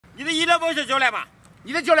你的医疗保险交来吧？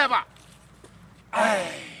你得交来吧？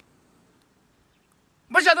哎，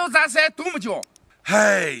没想到咱仨都没交。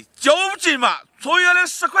哎，交不进嘛，从原来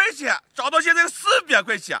10块钱涨到现在400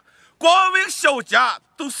块钱，光为小家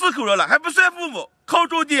都4口人了，还不算父母，靠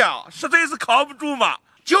重点啊，实在是扛不住嘛。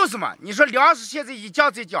就是嘛，你说粮食现在一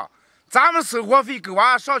降再降，咱们生活费跟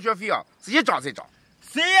娃上学费啊是一涨再涨。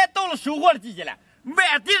虽然到了收获的季节了，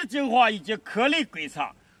满地的金黄已经颗粒归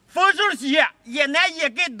仓，丰收的喜悦也难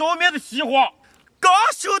掩盖农民的喜慌。刚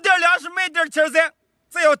收点粮食买点钱噻，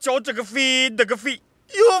再要交这个费那个费，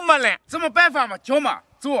又没了。怎么办法嘛？交嘛，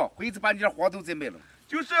走，回去把你这黄豆再卖了。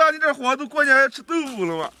就是啊，你这黄豆过年还吃豆腐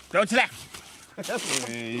了吗？聊起来。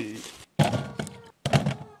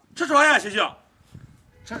吃啥呀，星星？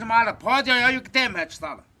吃什么了？旁边要有个蛋盘，吃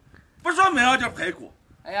啥了？不说买上点排骨。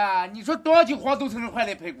哎呀，你说多久黄豆才能换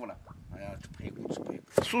来排骨了？哎呀，吃排骨吃排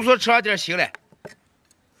骨。叔叔吃上点行了。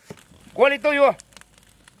锅里都有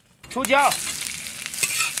葱姜、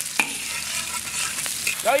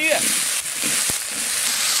洋芋，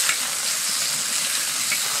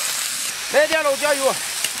来点老酱油。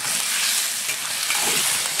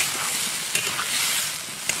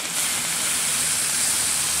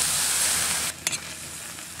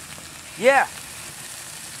盐。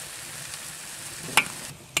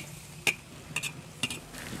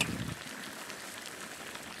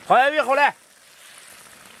黄洋芋好了。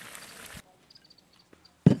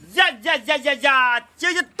呀！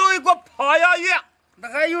今天炖一锅胖洋芋，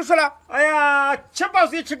那还有说了？哎呀，7、8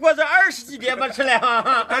岁吃过，这20几年没吃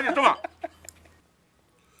了。赶紧吃吧。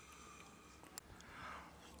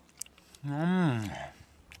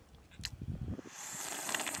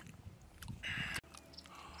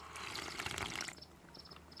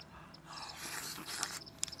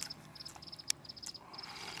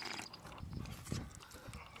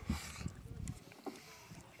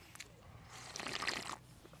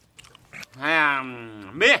哎呀，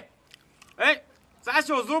美！哎，咱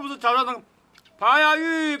小时候不是常常那个胖洋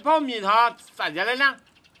芋泡米汤咋的了呢？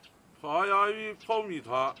胖洋芋泡米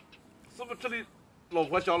汤，是不是这里老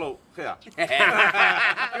婆想老黑啊？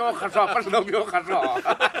不要喝上，不知道不要喝上。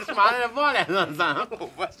什么来忘了是啥？老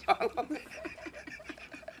婆想老。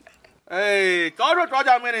哎，刚说庄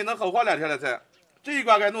稼卖的能好活2天了噻，这一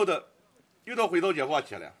关该弄的又到回到解放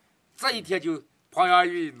期了。这一天就胖洋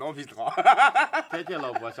芋糯米汤。天天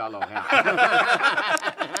老婆想老汉。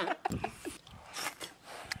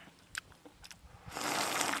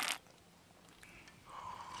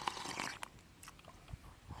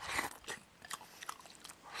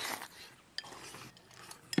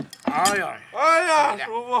哎呀，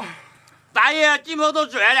舒服。大爷，地泡都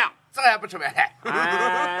吃完了，这还不吃完？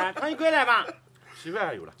哎，快快来吧，稀饭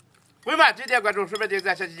还有了。朋友们，今天关注，顺便点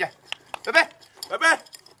赞，下期见，拜拜，拜拜。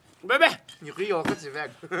拜拜。你会咬个几万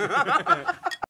个？